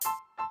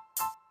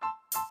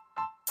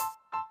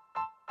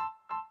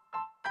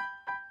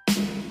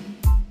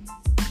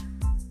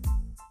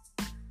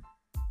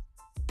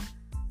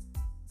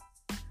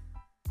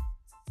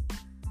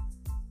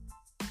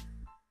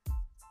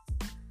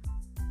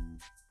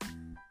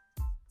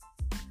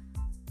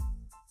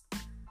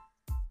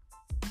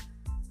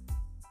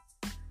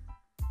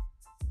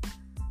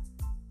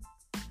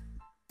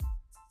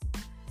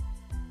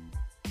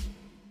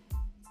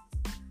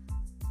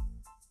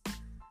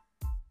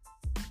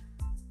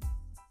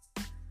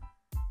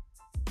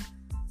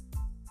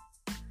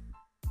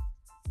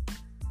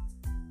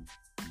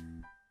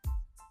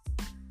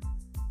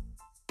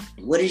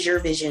What is your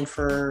vision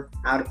for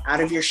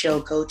out of your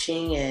shell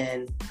coaching?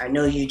 And I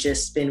know you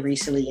just been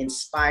recently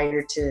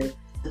inspired to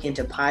look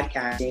into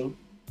podcasting.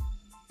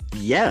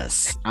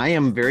 Yes, I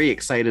am very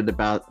excited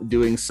about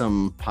doing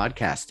some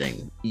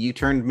podcasting. You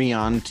turned me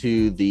on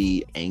to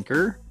the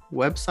Anchor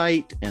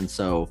website, and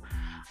so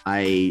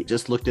I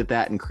just looked at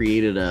that and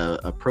created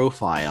a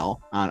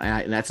profile,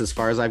 and that's as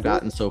far as I've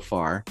gotten so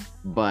far.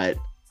 But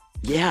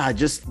yeah,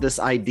 just this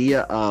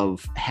idea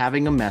of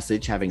having a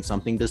message, having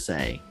something to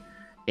say,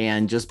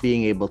 and just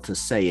being able to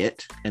say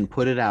it and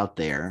put it out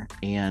there,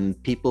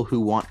 and people who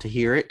want to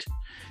hear it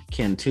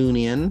can tune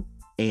in,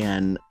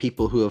 and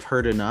people who have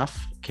heard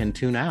enough can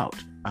tune out.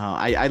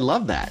 I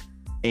love that.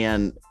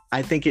 And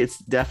I think it's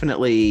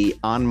definitely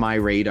on my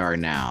radar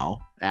now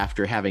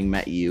after having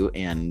met you,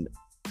 and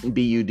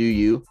Be You Do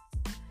You.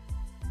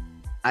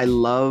 I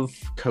love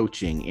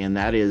coaching, and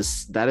that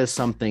is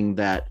something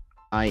that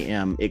I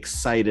am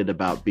excited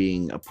about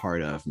being a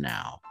part of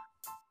now.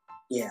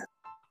 Yeah.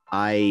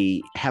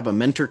 I have a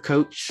mentor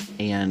coach,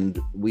 and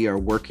we are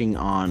working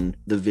on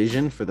the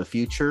vision for the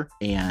future.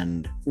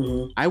 And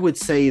I would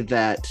say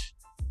that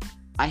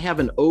I have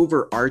an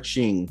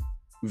overarching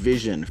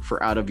vision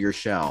for Out of Your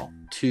Shell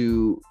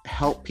to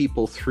help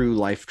people through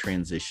life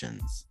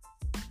transitions.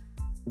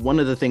 One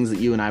of the things that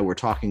you and I were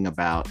talking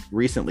about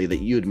recently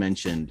that you had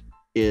mentioned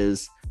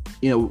is,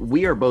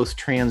 we are both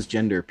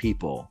transgender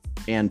people,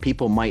 and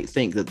people might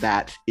think that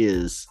that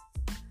is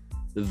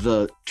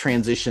the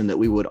transition that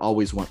we would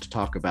always want to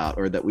talk about,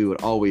 or that we would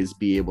always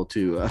be able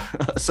to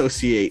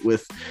associate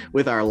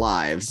with our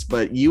lives.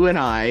 But you and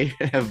I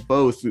have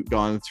both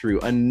gone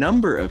through a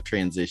number of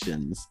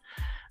transitions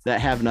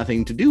that have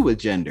nothing to do with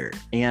gender.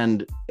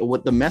 And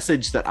what the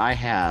message that I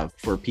have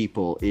for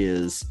people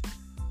is,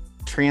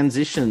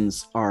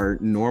 transitions are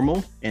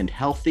normal and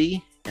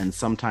healthy, and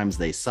sometimes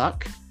they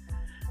suck.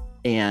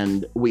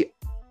 And we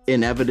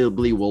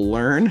inevitably will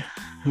learn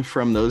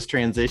from those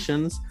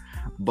transitions,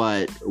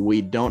 but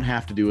we don't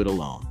have to do it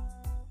alone.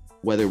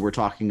 Whether we're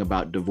talking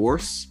about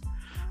divorce,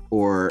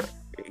 or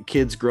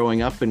kids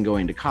growing up and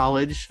going to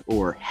college,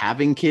 or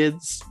having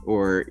kids,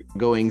 or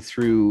going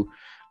through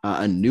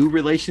a new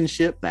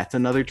relationship, that's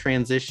another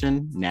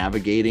transition,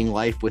 navigating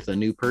life with a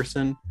new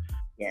person.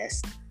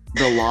 Yes.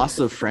 The loss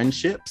of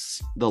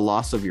friendships, the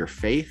loss of your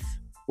faith,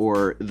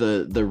 or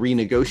the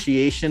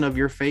renegotiation of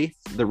your faith,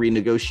 the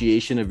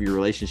renegotiation of your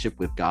relationship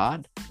with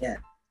God. Yeah.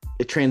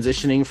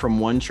 Transitioning from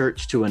one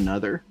church to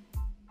another.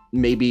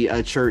 Maybe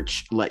a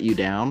church let you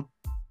down,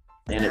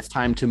 and it's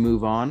time to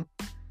move on.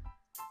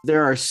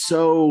 There are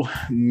so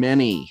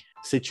many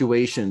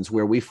situations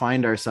where we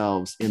find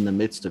ourselves in the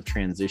midst of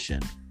transition.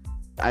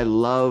 I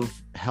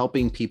love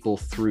helping people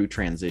through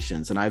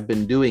transitions, and I've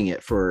been doing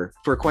it for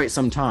quite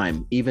some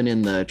time, even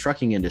in the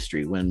trucking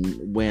industry.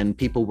 When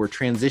people were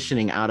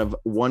transitioning out of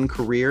one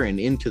career and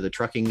into the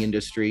trucking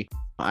industry,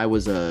 I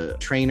was a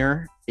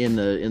trainer in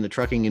the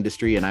trucking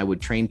industry, and I would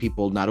train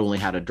people not only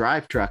how to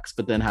drive trucks,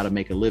 but then how to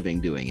make a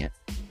living doing it.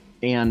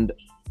 And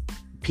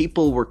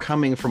people were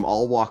coming from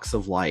all walks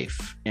of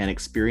life and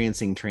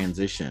experiencing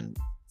transition.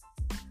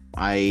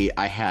 I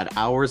had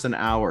hours and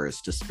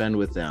hours to spend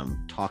with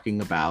them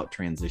talking about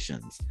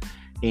transitions.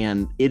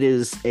 And it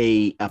is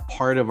a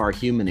part of our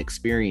human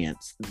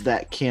experience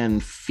that can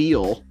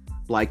feel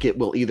like it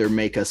will either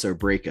make us or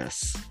break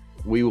us.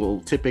 We will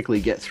typically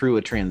get through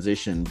a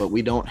transition, but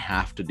we don't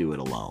have to do it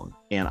alone.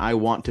 And I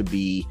want to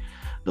be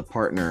the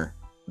partner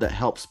that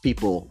helps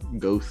people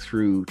go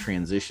through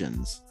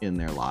transitions in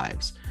their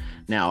lives.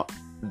 Now,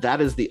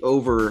 that is the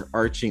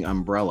overarching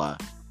umbrella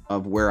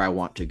of where I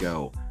want to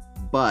go.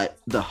 But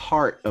the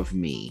heart of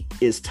me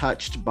is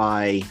touched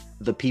by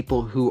the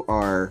people who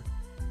are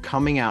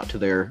coming out to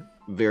their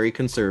very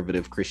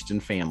conservative Christian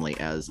family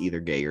as either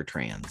gay or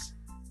trans.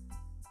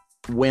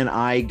 When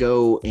I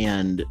go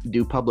and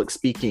do public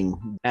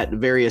speaking at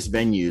various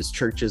venues,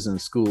 churches and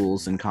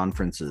schools and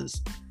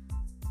conferences,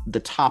 the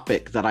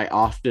topic that I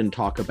often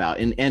talk about,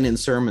 and in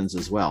sermons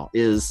as well,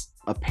 is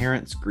a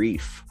parent's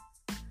grief,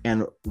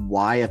 and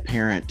why a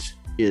parent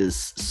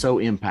is so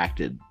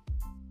impacted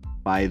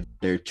by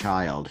their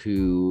child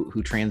who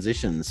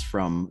transitions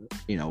from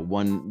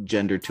one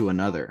gender to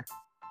another.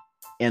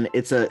 And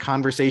it's a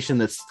conversation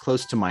that's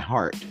close to my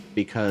heart,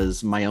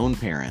 because my own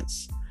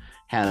parents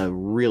had a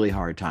really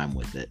hard time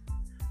with it,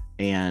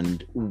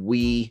 and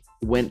we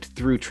went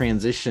through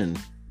transition.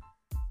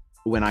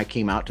 When I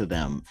came out to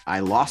them,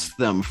 I lost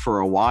them for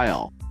a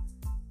while.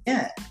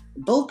 Yeah,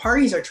 both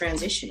parties are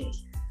transitioning.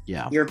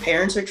 Yeah, your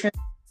parents are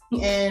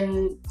transitioning,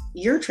 and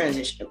you're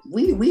transitioning.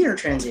 We are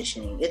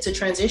transitioning. It's a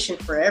transition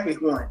for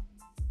everyone.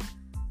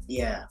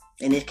 Yeah,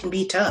 and it can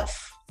be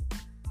tough.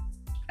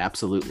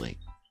 Absolutely.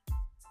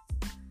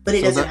 But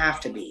it doesn't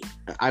have to be.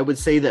 I would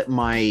say that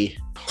my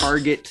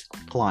target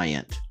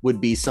client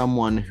would be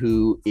someone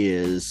who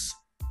is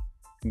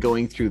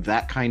going through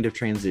that kind of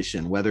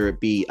transition, whether it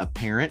be a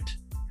parent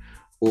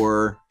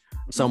or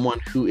someone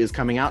who is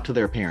coming out to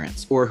their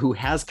parents, or who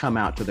has come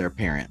out to their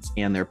parents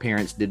and their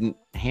parents didn't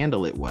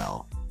handle it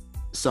well.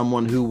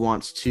 Someone who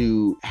wants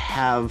to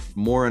have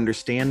more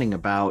understanding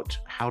about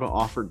how to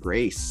offer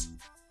grace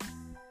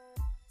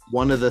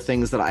One of the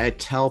things that I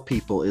tell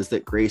people is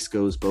that grace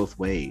goes both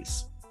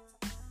ways.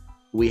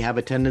 We have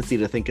a tendency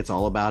to think it's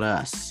all about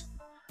us,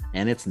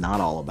 and it's not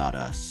all about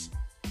us.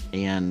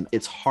 And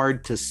it's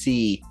hard to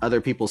see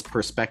other people's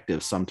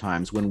perspectives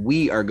sometimes when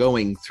we are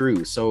going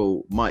through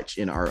so much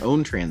in our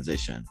own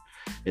transition.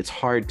 It's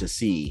hard to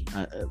see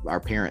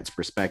our parents'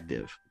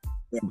 perspective,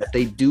 but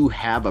they do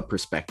have a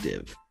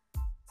perspective.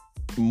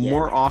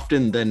 More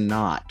often than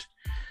not,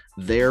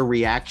 their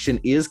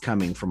reaction is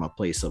coming from a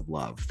place of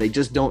love. They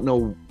just don't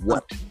know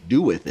what to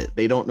do with it.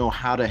 They don't know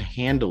how to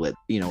handle it,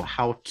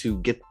 how to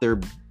get their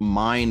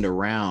mind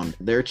around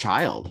their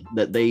child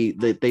that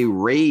they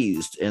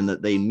raised and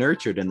that they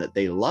nurtured and that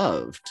they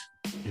loved,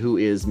 who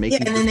is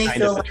making this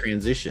kind of a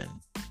transition.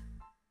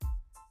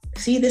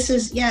 See, this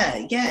is,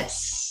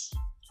 yes,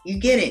 you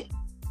get it.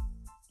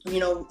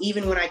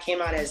 Even when I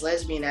came out as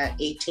lesbian at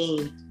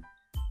 18,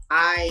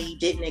 I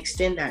didn't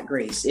extend that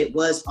grace. It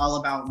was all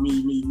about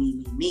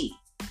me,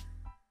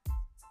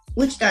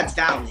 which that's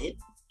valid.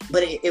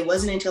 But it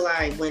wasn't until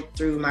I went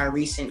through my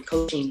recent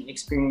coaching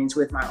experience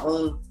with my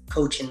own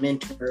coach and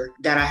mentor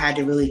that I had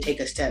to really take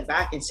a step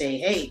back and say,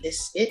 hey,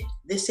 this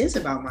is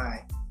about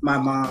my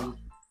mom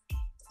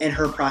and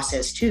her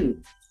process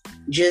too.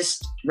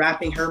 Just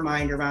wrapping her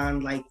mind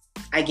around, like,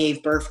 I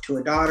gave birth to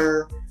a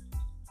daughter.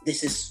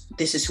 This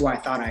is who I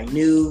thought I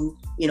knew.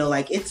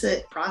 It's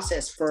a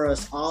process for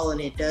us all,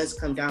 and it does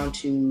come down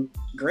to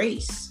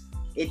grace.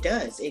 It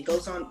does. It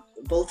goes on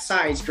both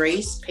sides: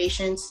 grace,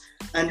 patience,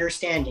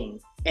 understanding,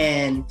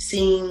 and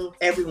seeing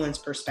everyone's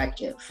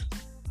perspective.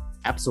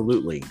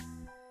 Absolutely.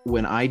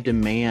 When I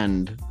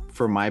demand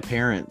for my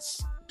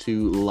parents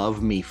to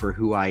love me for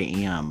who I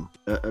am,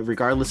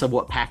 regardless of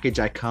what package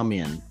I come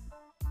in,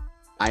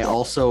 I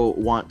also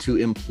want to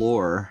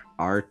implore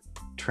our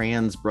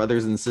trans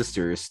brothers and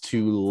sisters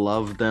to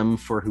love them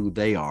for who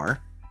they are,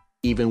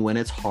 even when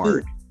it's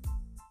hard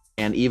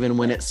and even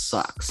when it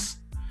sucks,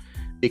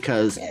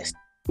 because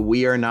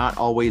we are not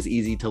always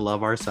easy to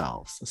love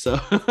ourselves.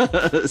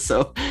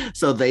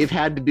 So they've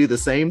had to do the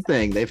same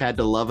thing. They've had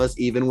to love us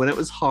even when it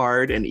was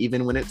hard and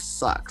even when it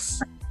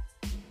sucks.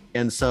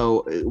 And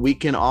so we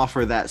can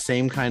offer that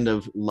same kind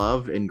of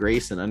love and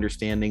grace and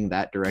understanding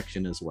that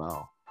direction as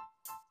well.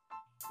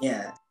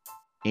 Yeah.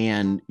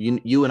 And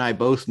you and I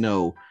both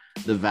know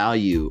the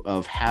value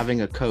of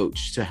having a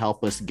coach to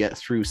help us get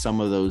through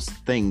some of those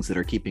things that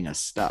are keeping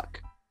us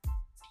stuck.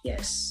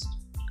 Yes.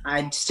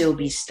 I'd still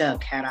be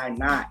stuck had I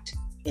not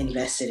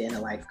invested in a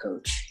life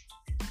coach.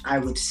 I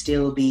would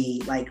still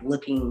be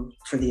looking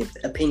for the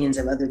opinions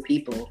of other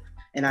people,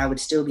 and I would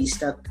still be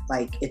stuck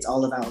like it's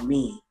all about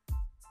me,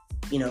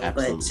 Absolutely.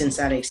 But since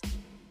I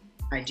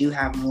do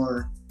have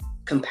more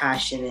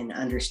compassion and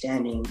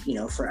understanding,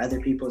 for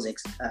other people's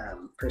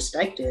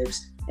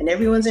perspectives, and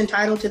everyone's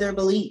entitled to their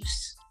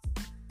beliefs.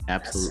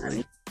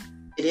 Absolutely.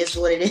 It is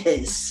what it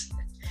is.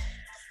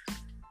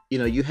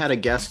 You had a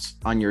guest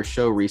on your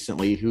show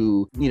recently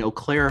who,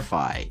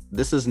 clarify,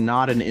 this is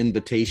not an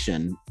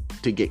invitation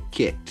to get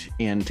kicked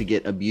and to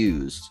get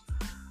abused.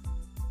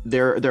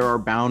 There are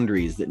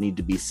boundaries that need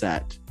to be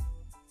set,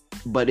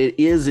 but it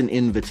is an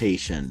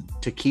invitation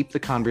to keep the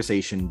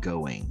conversation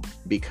going,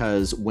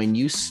 because when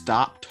you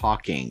stop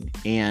talking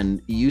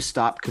and you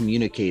stop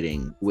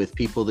communicating with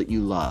people that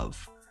you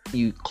love,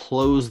 you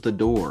close the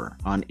door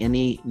on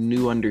any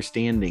new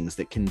understandings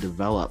that can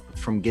develop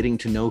from getting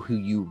to know who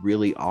you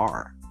really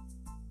are.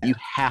 You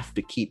have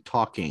to keep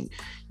talking.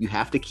 You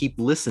have to keep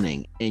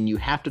listening, and you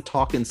have to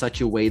talk in such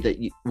a way that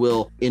you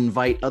will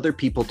invite other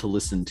people to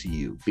listen to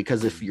you.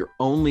 Because if you're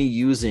only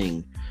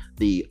using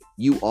the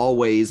you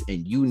always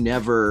and you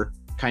never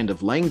kind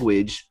of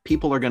language,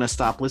 people are going to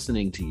stop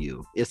listening to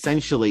you.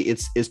 Essentially,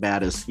 it's as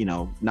bad as,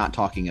 not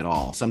talking at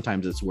all.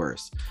 Sometimes it's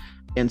worse.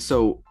 And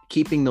so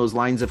keeping those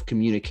lines of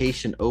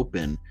communication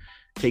open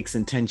takes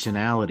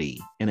intentionality,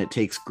 and it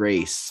takes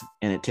grace,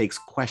 and it takes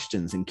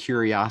questions and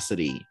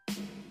curiosity.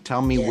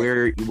 Tell me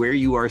where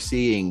you are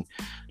seeing,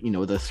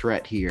 the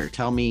threat here.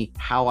 Tell me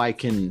how I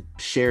can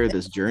share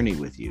this journey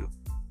with you.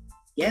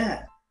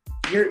 Yeah,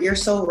 you're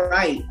so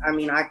right. I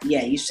mean,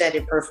 you said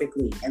it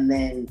perfectly. And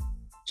then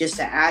just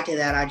to add to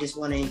that, I just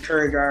want to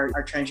encourage our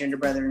transgender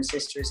brothers and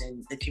sisters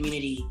and the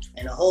community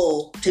in a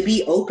whole to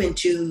be open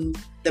to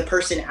the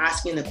person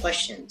asking the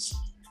questions.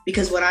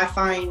 Because what I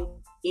find,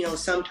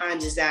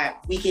 sometimes is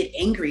that we get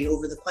angry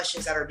over the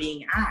questions that are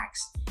being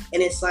asked.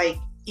 And it's like,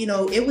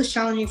 it was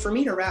challenging for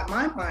me to wrap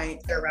my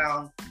mind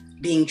around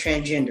being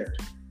transgender,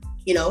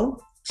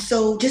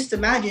 So just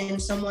imagine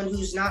someone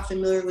who's not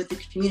familiar with the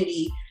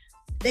community,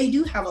 they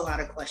do have a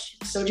lot of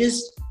questions. So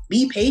just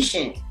be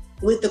patient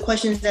with the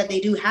questions that they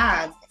do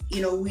have.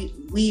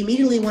 We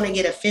immediately want to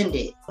get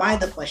offended by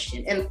the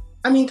question. And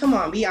I mean, come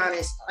on, be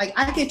honest.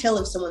 I can tell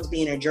if someone's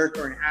being a jerk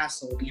or an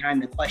asshole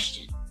behind the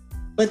question.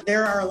 But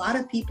there are a lot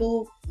of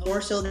people,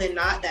 more so than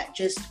not, that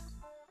just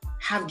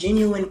have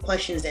genuine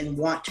questions and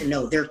want to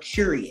know. They're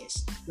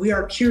curious. We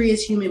are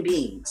curious human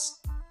beings.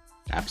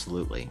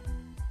 Absolutely.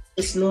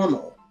 It's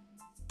normal.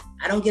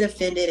 I don't get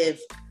offended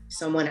if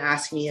someone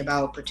asks me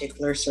about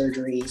particular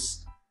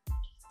surgeries.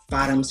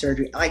 bottom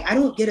surgery. Like, I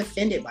don't get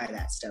offended by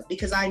that stuff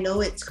because I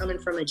know it's coming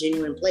from a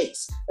genuine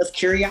place of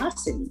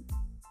curiosity.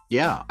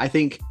 Yeah, I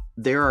think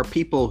there are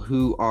people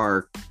who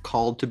are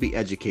called to be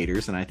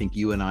educators, and I think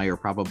you and I are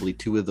probably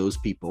two of those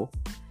people.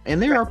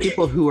 And there are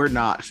people who are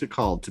not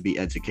called to be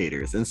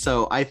educators. And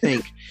so I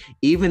think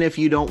even if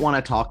you don't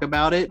want to talk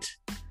about it,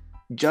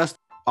 just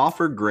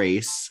offer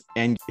grace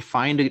and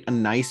find a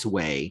nice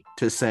way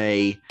to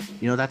say,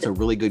 that's a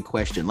really good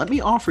question. Let me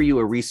offer you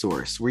a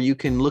resource where you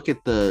can look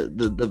at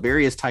the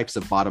various types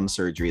of bottom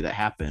surgery that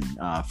happen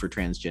for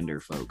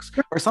transgender folks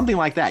or something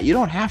like that. You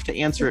don't have to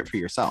answer it for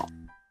yourself,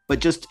 but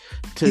just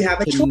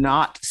to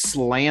not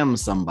slam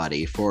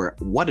somebody for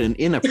what an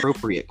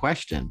inappropriate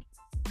question.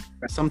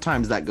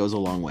 Sometimes that goes a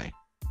long way.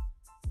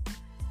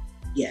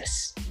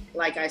 Yes.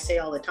 Like I say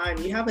all the time,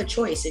 you have a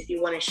choice if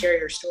you want to share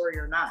your story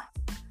or not.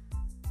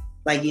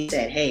 Like you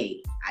said,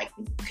 hey, I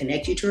can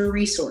connect you to a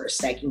resource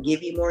that can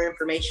give you more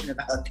information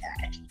about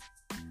that.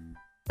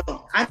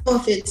 I don't know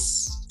if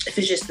it's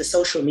just the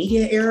social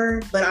media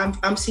era, but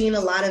I'm seeing a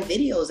lot of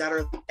videos that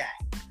are like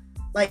that.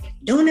 Like,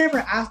 don't ever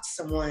ask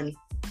someone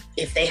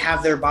if they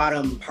have their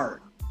bottom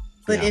part.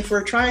 But if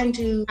we're trying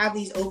to have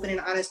these open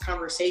and honest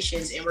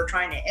conversations and we're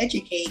trying to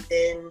educate,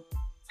 then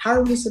how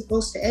are we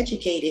supposed to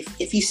educate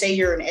if you say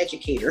you're an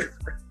educator?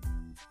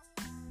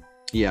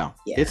 Yeah,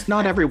 it's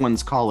not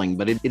everyone's calling,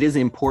 but it is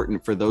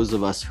important for those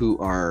of us who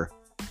are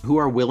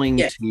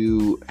willing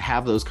to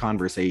have those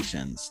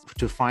conversations,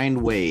 to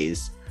find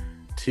ways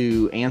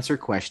to answer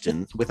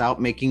questions without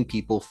making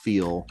people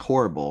feel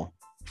horrible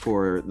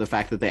for the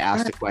fact that they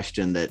asked a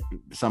question that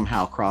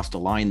somehow crossed a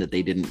line that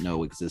they didn't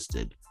know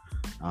existed.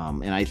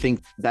 And I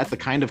think that's the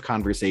kind of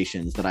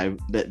conversations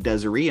that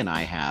Desiree and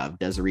I have.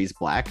 Desiree's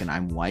Black and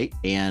I'm white,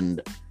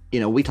 and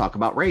we talk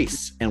about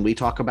race and we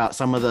talk about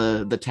some of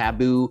the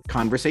taboo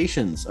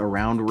conversations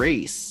around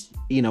race,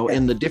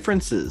 and the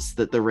differences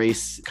that the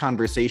race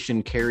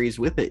conversation carries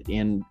with it.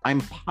 And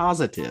I'm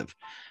positive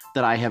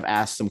that I have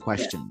asked some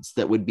questions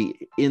that would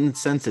be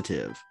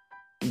insensitive.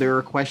 There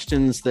are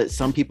questions that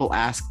some people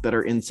ask that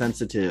are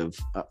insensitive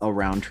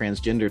around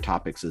transgender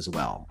topics as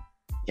well.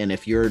 And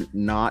if you're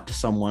not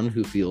someone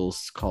who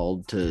feels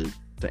called to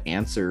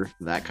answer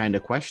that kind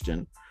of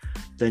question,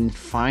 then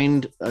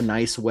find a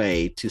nice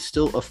way to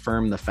still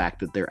affirm the fact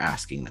that they're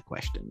asking the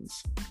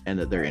questions and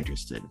that they're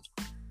interested.